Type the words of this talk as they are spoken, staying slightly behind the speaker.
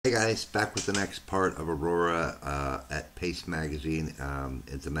Hey guys, back with the next part of Aurora at Pace Magazine.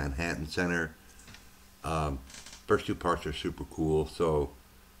 It's the Manhattan Center. Um, First two parts are super cool, so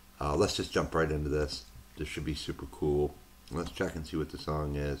let's just jump right into this. This should be super cool. Let's check and see what the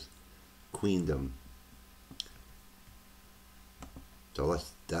song is. Queendom. So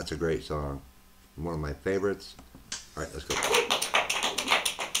that's a great song. One of my favorites. All right, let's go.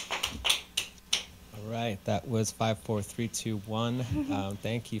 All right, that was 5, 4, 3, 2, 1.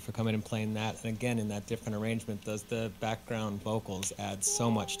 Thank you for coming and playing that. And again, in that different arrangement, does the background vocals add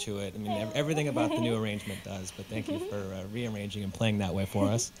so much to it? I mean, everything about the new arrangement does, but thank you for rearranging and playing that way for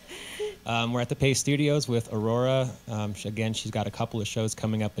us. We're at the Pace Studios with Aurora. Again, she's got a couple of shows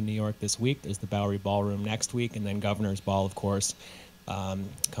coming up in New York this week. There's the Bowery Ballroom next week, and then Governor's Ball, of course,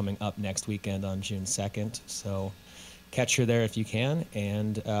 coming up next weekend on June 2nd. So catch her there if you can.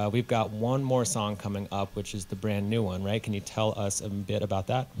 And we've got one more song coming up, which is the brand new one, right? Can you tell us a bit about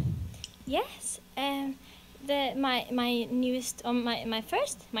that? Yes, my newest, my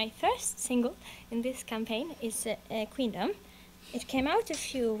first single in this campaign is Queendom. It came out a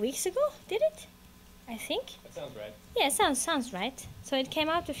few weeks ago, did it? I think. That sounds right. Yeah, sounds right. So it came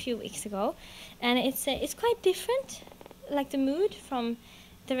out a few weeks ago, and it's quite different, like the mood from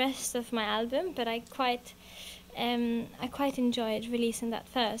the rest of my album. But I quite enjoyed releasing that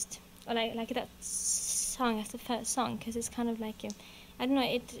first, or like that song as the first song, because it's kind of like I don't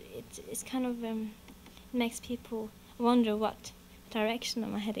know, it's kind of makes people wonder what direction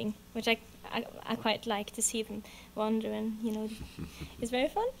am I heading, which I quite like to see them wonder, and it's very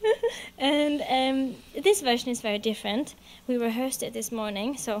fun. And this version is very different. We rehearsed it this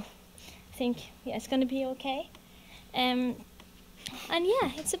morning, so I think it's going to be okay. And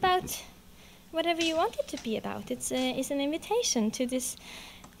yeah, it's about whatever you want it to be about. It's an invitation to this.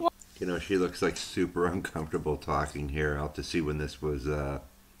 She looks like super uncomfortable talking here. I'll have to see when this was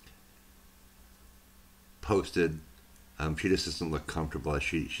posted. She just doesn't look comfortable.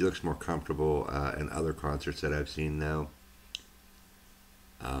 She looks more comfortable in other concerts that I've seen now.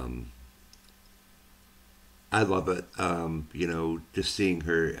 I love it. Just seeing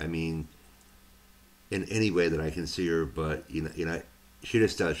her, I mean, in any way that I can see her, but she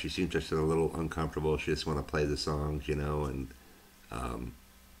just does. She seems just a little uncomfortable. She just want to play the songs, and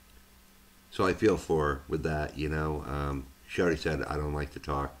so I feel for her with that, She already said, I don't like to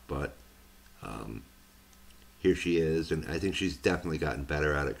talk, but here she is, and I think she's definitely gotten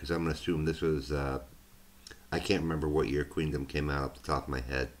better at it, because I'm going to assume this was, I can't remember what year Queendom came out off the top of my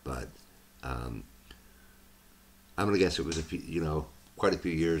head, but I'm going to guess it was quite a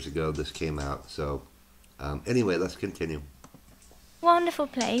few years ago this came out. So anyway, let's continue. Wonderful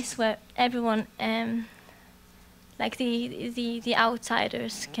place where everyone, like the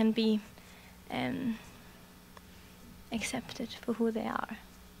outsiders, can be accepted for who they are,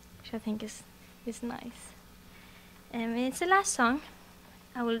 which I think is nice. It's the last song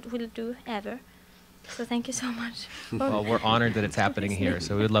I will do ever, so thank you so much. Well, we're honored that it's happening here,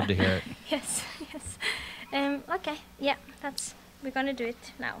 so we'd love to hear it. Yes. Okay, yeah, we're gonna do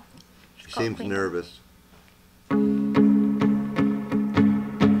it now. She seems nervous.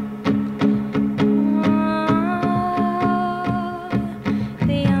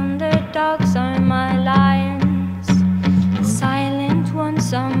 The underdogs are my lions, the silent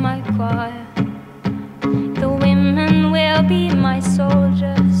ones are my choir. The women will be my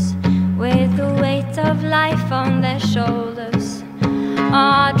soldiers, with the weight of life on their shoulders.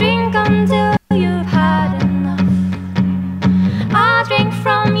 Drink until you've had enough. Drink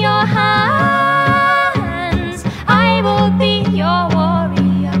from your hands. I will be your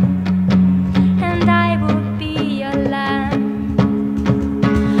warrior, and I will be your lamb.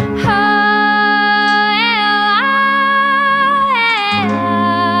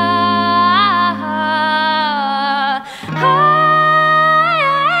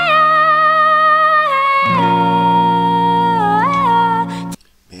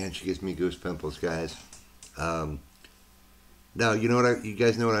 Man, she gives me goose pimples, guys. Now, you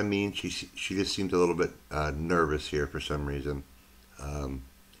guys know what I mean? She just seems a little bit nervous here for some reason. So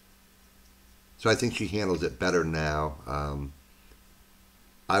I think she handles it better now.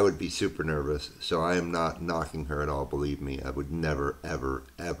 I would be super nervous, so I am not knocking her at all, believe me. I would never, ever,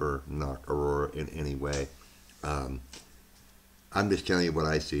 ever knock Aurora in any way. I'm just telling you what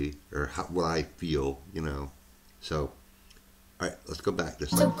I see, or what I feel, So, all right, let's go back.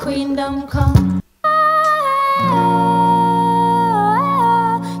 So Queendom come.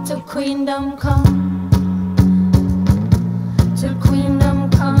 To Queendom come. To Queendom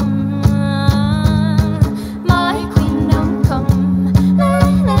come. My Queendom come. La,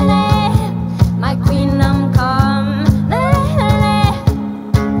 la, la. My Queendom come. La, la, la.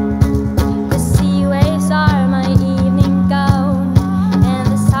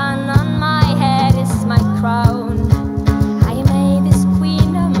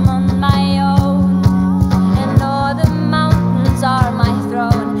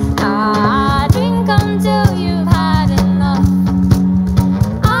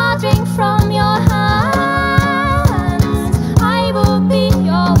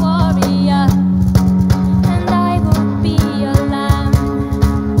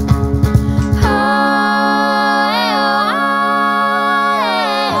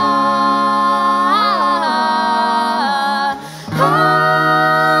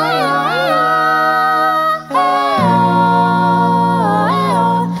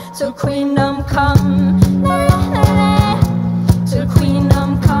 till queendom come. La la la, till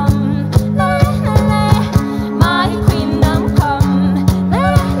queendom come. La la la, my queendom come.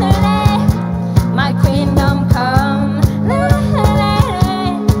 La la la, my queendom come. La la la,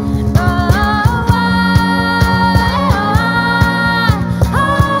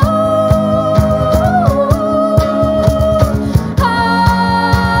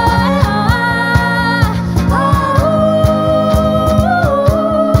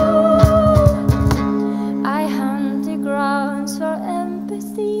 I hunt the grounds for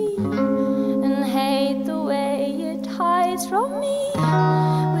empathy and hate the way it hides from me.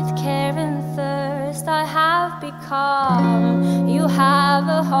 With care and thirst I have become. You have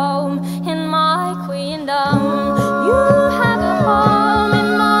a home in my queendom. You have a home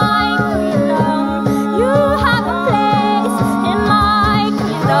in my queendom. You have a place in my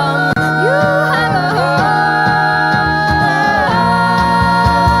queendom. You have a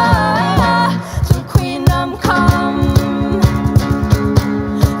home till queendom come.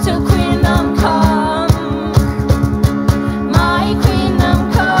 Till queendom come. My queendom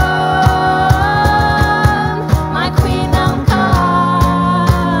come. My queendom come.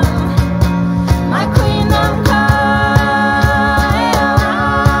 My queendom come.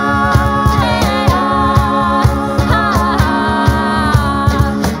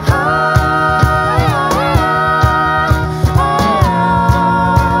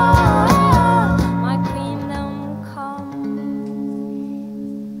 My queendom come.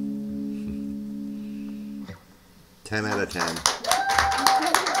 10 out of 10.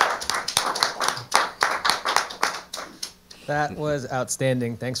 That was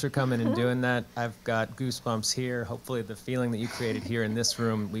outstanding. Thanks for coming and doing that. I've got goosebumps here. Hopefully the feeling that you created here in this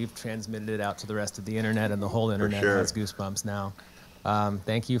room, we've transmitted it out to the rest of the internet, and the whole internet sure. has goosebumps now.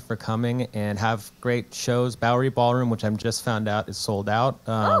 Thank you for coming, and have great shows. Bowery Ballroom, which I'm just found out is sold out.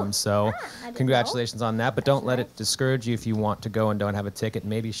 So didn't congratulations on that. But don't let it discourage you if you want to go and don't have a ticket.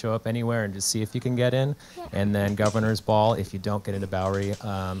 Maybe show up anywhere and just see if you can get in. And then Governor's Ball if you don't get into Bowery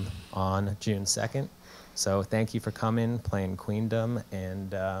on June 2nd. So thank you for coming, playing Queendom,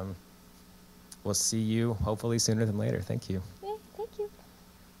 and we'll see you hopefully sooner than later. Thank you. Yeah, thank you.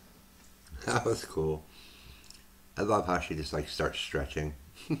 That was cool. I love how she just like starts stretching.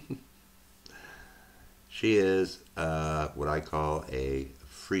 She is what I call a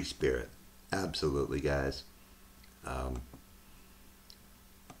free spirit. Absolutely, guys. And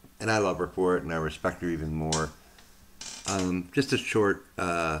I love her for it, and I respect her even more. Just a short,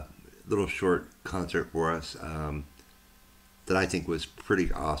 little short concert for us that I think was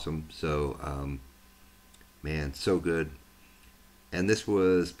pretty awesome. So, man, so good. And this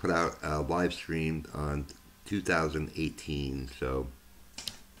was put out live streamed on 2018. So,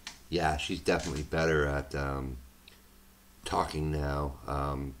 yeah, she's definitely better at talking now.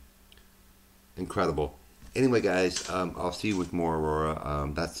 Incredible. Anyway, guys, I'll see you with more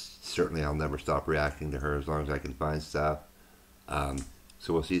Aurora. That's certainly, I'll never stop reacting to her as long as I can find stuff.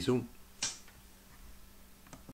 So we'll see you soon.